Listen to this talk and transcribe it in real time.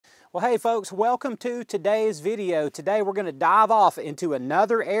Well, hey folks, welcome to today's video. Today we're going to dive off into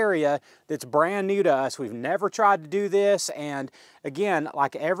another area that's brand new to us. We've never tried to do this, and again,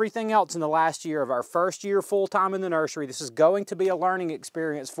 like everything else in the last year of our first year full-time in the nursery, this is going to be a learning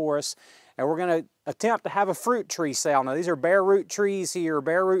experience for us, and we're going to attempt to have a fruit tree sale. Now these are bare root trees here,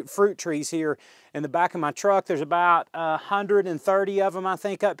 bare root fruit trees here in the back of my truck. There's about 130 of them, I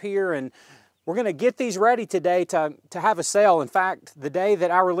think, up here, and we're going to get these ready today to have a sale. In fact, the day that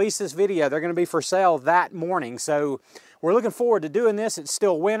I release this video, they're going to be for sale that morning. So we're looking forward to doing this. It's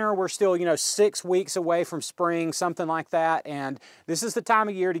still winter. We're still, 6 weeks away from spring, something like that. And this is the time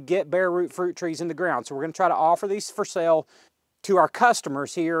of year to get bare root fruit trees in the ground. So we're going to try to offer these for sale to our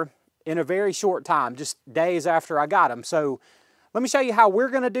customers here in a very short time, just days after I got them. So let me show you how we're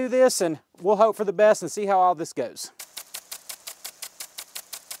going to do this, and we'll hope for the best and see how all this goes.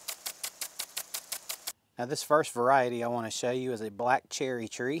 Now this first variety I want to show you is a black cherry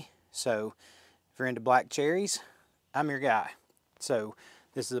tree. So if you're into black cherries, I'm your guy. So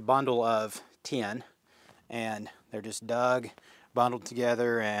this is a bundle of 10, and they're just dug, bundled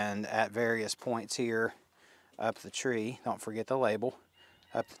together, and at various points here up the tree, don't forget the label,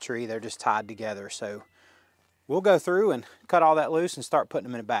 up the tree, they're just tied together. So we'll go through and cut all that loose and start putting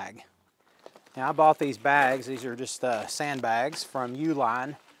them in a bag. Now I bought these bags. These are just sandbags from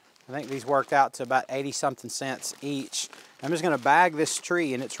Uline. I think these worked out to about 80-something cents each. I'm just going to bag this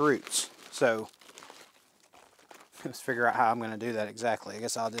tree and its roots. So let's figure out how I'm going to do that exactly. I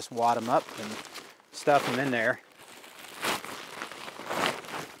guess I'll just wad them up and stuff them in there.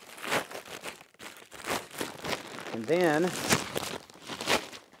 And then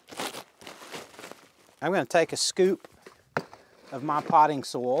I'm going to take a scoop of my potting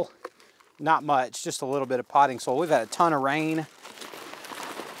soil. Not much, just a little bit of potting soil. We've had a ton of rain.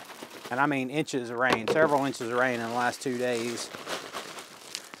 And I mean inches of rain, several inches of rain in the last 2 days.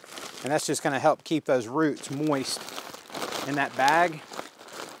 And that's just going to help keep those roots moist in that bag.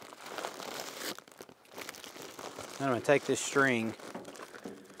 I'm going to take this string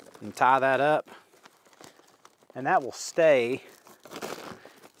and tie that up. And that will stay,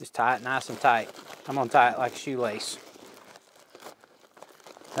 just tie it nice and tight. I'm going to tie it like a shoelace.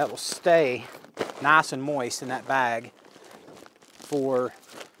 That will stay nice and moist in that bag for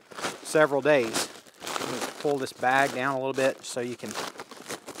several days. Pull this bag down a little bit so you can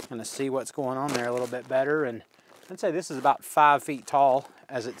kind of see what's going on there a little bit better. And I'd say this is about 5 feet tall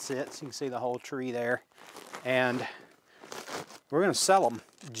as it sits. You can see the whole tree there. And we're going to sell them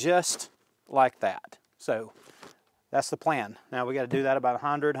just like that. So that's the plan. Now we got to do that about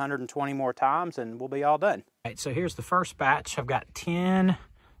 100, 120 more times and we'll be all done. All right, so here's the first batch. I've got 10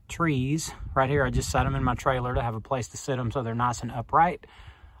 trees right here. I just set them in my trailer to have a place to sit them so they're nice and upright.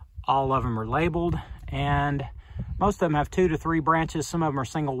 All of them are labeled, and most of them have 2 to 3 branches. Some of them are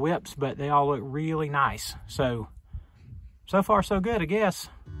single whips, but they all look really nice. So far so good, I guess.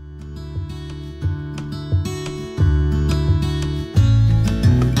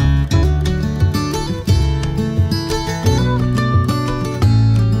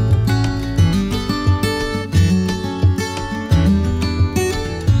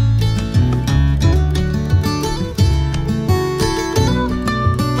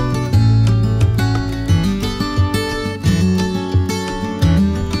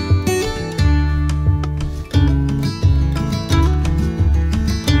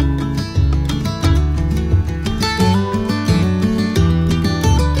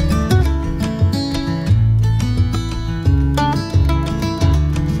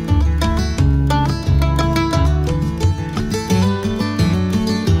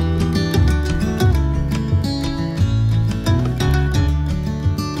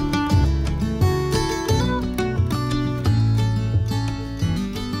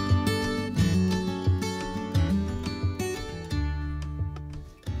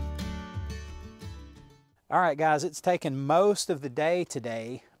 All right, guys, it's taken most of the day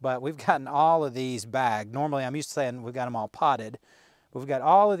today, but we've gotten all of these bagged. Normally, I'm used to saying we've got them all potted, but we've got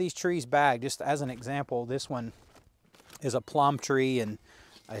all of these trees bagged. Just as an example, this one is a plum tree, and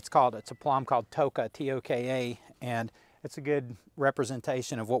it's a plum called Toka, T-O-K-A, and it's a good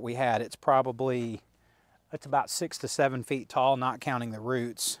representation of what we had. It's about 6 to 7 feet tall, not counting the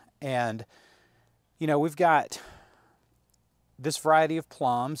roots. And, we've got this variety of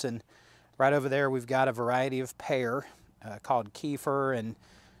plums, and right over there we've got a variety of pear called Kiefer, and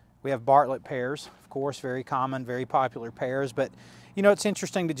we have Bartlett pears, of course, very common, very popular pears. But it's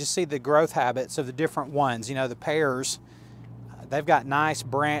interesting to just see the growth habits of the different ones. The pears, they've got nice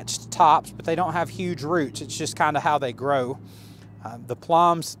branched tops, but they don't have huge roots. It's just kind of how they grow. The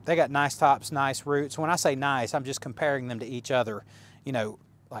plums, they got nice tops, nice roots. When I say nice, I'm just comparing them to each other.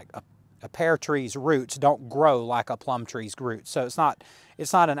 like a pear tree's roots don't grow like a plum tree's roots. So it's not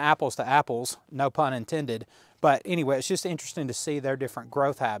an apples to apples, no pun intended. But anyway, it's just interesting to see their different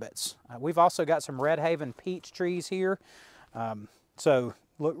growth habits. We've also got some Red Haven peach trees here. So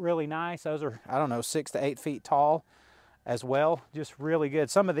look really nice. Those are, I don't know, 6 to 8 feet tall as well. Just really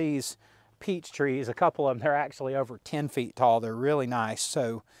good. Some of these peach trees, a couple of them, they're actually over 10 feet tall. They're really nice.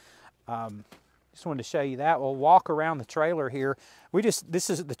 So just wanted to show you that. We'll walk around the trailer here. This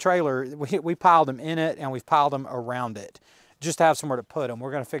is the trailer. We piled them in it and we've piled them around it just to have somewhere to put them.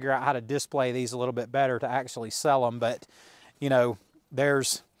 We're going to figure out how to display these a little bit better to actually sell them. But, you know,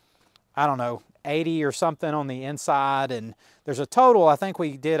 there's, I don't know, 80 or something on the inside. And there's a total, I think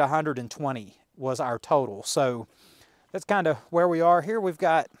we did 120 was our total. So that's kind of where we are here. We've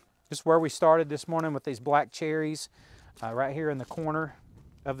got just where we started this morning with these black cherries right here in the corner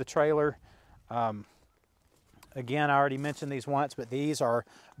of the trailer. Again, I already mentioned these once, but these are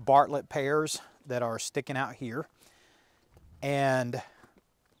Bartlett pears that are sticking out here. And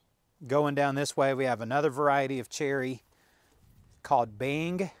going down this way, we have another variety of cherry called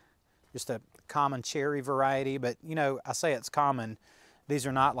Bing, just a common cherry variety. But, you know, I say it's common. These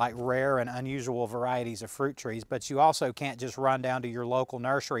are not like rare and unusual varieties of fruit trees, but you also can't just run down to your local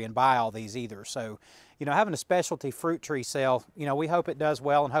nursery and buy all these either. So, you know, having a specialty fruit tree sale, you know, we hope it does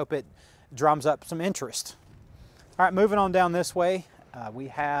well and hope it drums up some interest. All right, moving on down this way, we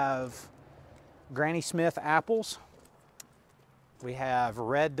have Granny Smith apples. We have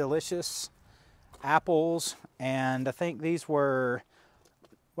Red Delicious apples, and I think these were,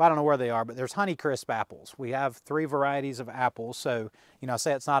 well, I don't know where they are, but there's Honeycrisp apples. We have 3 varieties of apples, so, you know, I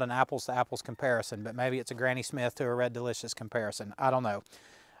say it's not an apples to apples comparison, but maybe it's a Granny Smith to a Red Delicious comparison. I don't know.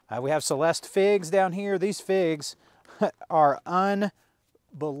 We have Celeste figs down here. These figs are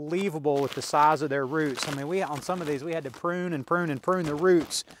unbelievable with the size of their roots. I mean, on some of these, we had to prune and prune and prune the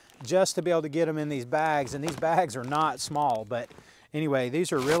roots just to be able to get them in these bags, and these bags are not small. But anyway,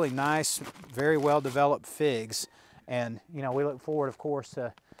 these are really nice, very well developed figs, and you know, we look forward, of course,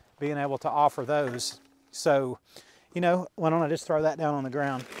 to being able to offer those. So, you know, why don't I just throw that down on the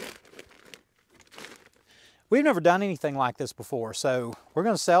ground? We've never done anything like this before, so we're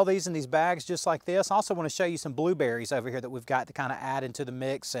going to sell these in these bags just like this. I also want to show you some blueberries over here that we've got to kind of add into the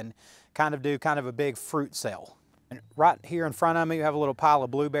mix and kind of do kind of a big fruit sale. And right here in front of me, you have a little pile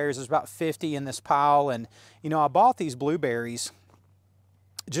of blueberries. There's about 50 in this pile, and you know, I bought these blueberries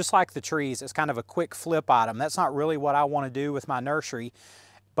just like the trees. It's kind of a quick flip item. That's not really what I want to do with my nursery,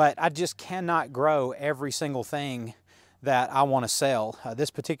 but I just cannot grow every single thing that I want to sell. This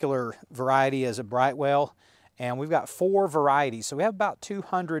particular variety is a Brightwell, and we've got 4 varieties. So we have about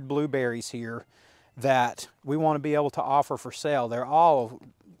 200 blueberries here that we want to be able to offer for sale. They're all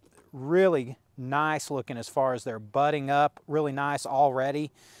really nice looking as far as they're budding up, really nice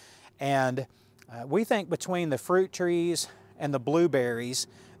already. And we think between the fruit trees and the blueberries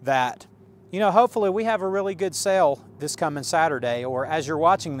that, you know, hopefully we have a really good sale this coming Saturday, or as you're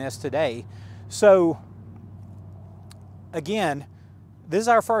watching this today. So again, this is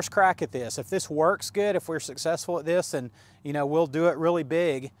our first crack at this. If this works good, if we're successful at this, and you know, we'll do it really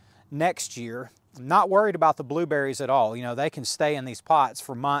big next year. I'm not worried about the blueberries at all. You know, they can stay in these pots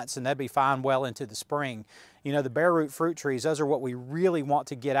for months and they'd be fine well into the spring. You know, the bare root fruit trees, those are what we really want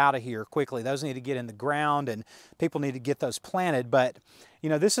to get out of here quickly. Those need to get in the ground and people need to get those planted. But, you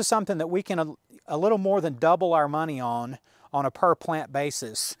know, this is something that we can a little more than double our money on a per plant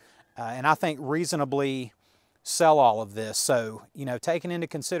basis. And I think reasonably sell all of this. So, you know, taking into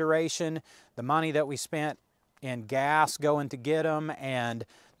consideration the money that we spent in gas going to get them and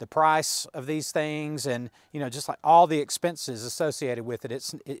the price of these things, and you know, just like all the expenses associated with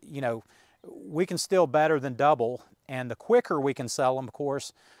it, you know, we can still better than double, and the quicker we can sell them, of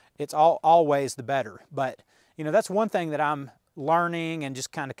course, it's always the better. But you know, that's one thing that I'm learning and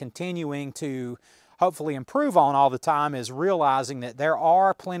just kind of continuing to hopefully improve on all the time, is realizing that there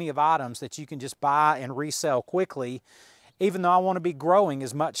are plenty of items that you can just buy and resell quickly, even though I want to be growing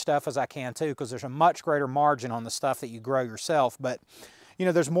as much stuff as I can too, because there's a much greater margin on the stuff that you grow yourself. But you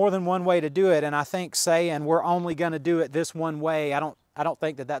know, there's more than one way to do it, and I think saying we're only going to do it this one way, I don't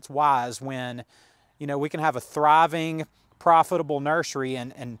think that that's wise, when you know, we can have a thriving, profitable nursery,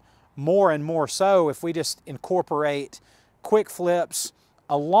 and more so if we just incorporate quick flips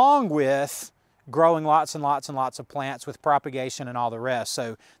along with growing lots and lots and lots of plants with propagation and all the rest.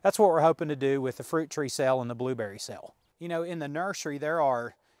 So that's what we're hoping to do with the fruit tree sale and the blueberry sale. You know, in the nursery there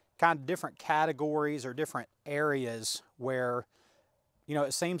are kind of different categories or different areas where, you know,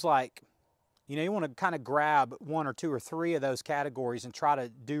 it seems like, You know, you want to kind of grab 1 or 2 or 3 of those categories and try to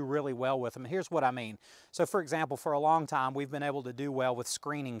do really well with them. And here's what I mean. So for example, for a long time, we've been able to do well with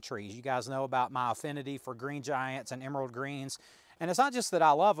screening trees. You guys know about my affinity for green giants and emerald greens. And it's not just that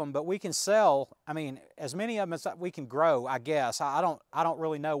I love them, but we can sell, I mean, as many of them as we can grow, I guess. I don't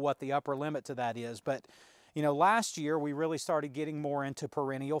really know what the upper limit to that is, but you know, last year we really started getting more into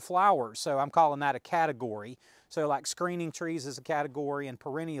perennial flowers. So I'm calling that a category. So like screening trees is a category and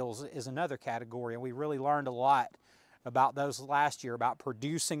perennials is another category. And we really learned a lot about those last year, about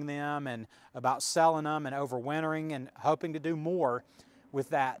producing them and about selling them and overwintering, and hoping to do more with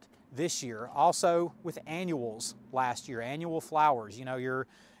that this year. Also with annuals last year, annual flowers, you know, your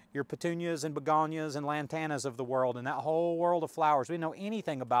petunias and begonias and lantanas of the world and that whole world of flowers. We didn't know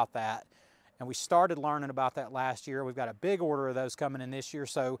anything about that. And we started learning about that last year. We've got a big order of those coming in this year.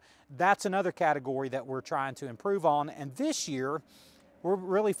 So that's another category that we're trying to improve on. And this year, we're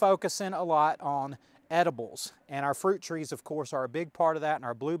really focusing a lot on edibles. And our fruit trees, of course, are a big part of that, and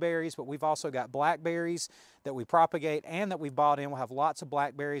our blueberries, but we've also got blackberries that we propagate and that we've bought in. We'll have lots of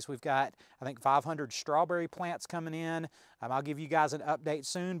blackberries. We've got, I think, 500 strawberry plants coming in. I'll give you guys an update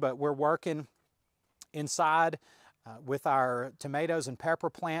soon, but we're working inside with our tomatoes and pepper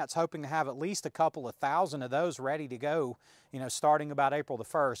plants, hoping to have at least a couple of thousand of those ready to go, you know, starting about April the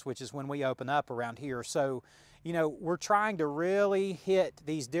 1st, which is when we open up around here. So, you know, we're trying to really hit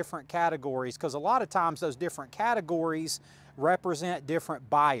these different categories, because a lot of times those different categories represent different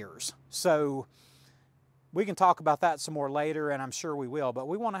buyers. So we can talk about that some more later, and I'm sure we will, but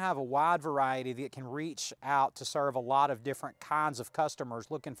we want to have a wide variety that can reach out to serve a lot of different kinds of customers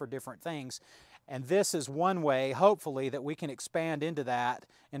looking for different things. And this is one way, hopefully, that we can expand into that,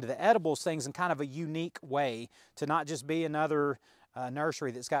 into the edibles things in kind of a unique way, to not just be another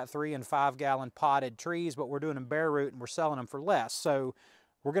nursery that's got 3 and 5 gallon potted trees, but we're doing them bare root and we're selling them for less. So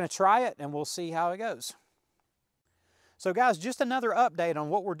we're going to try it and we'll see how it goes. So guys, just another update on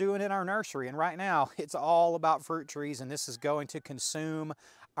what we're doing in our nursery. And right now it's all about fruit trees, and this is going to consume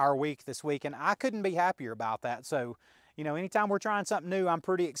our week this week. And I couldn't be happier about that. So, you know, anytime we're trying something new, I'm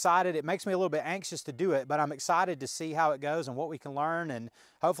pretty excited. It makes me a little bit anxious to do it, but I'm excited to see how it goes and what we can learn, and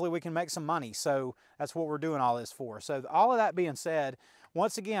hopefully we can make some money. So that's what we're doing all this for. So all of that being said,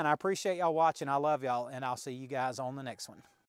 once again, I appreciate y'all watching. I love y'all, and I'll see you guys on the next one.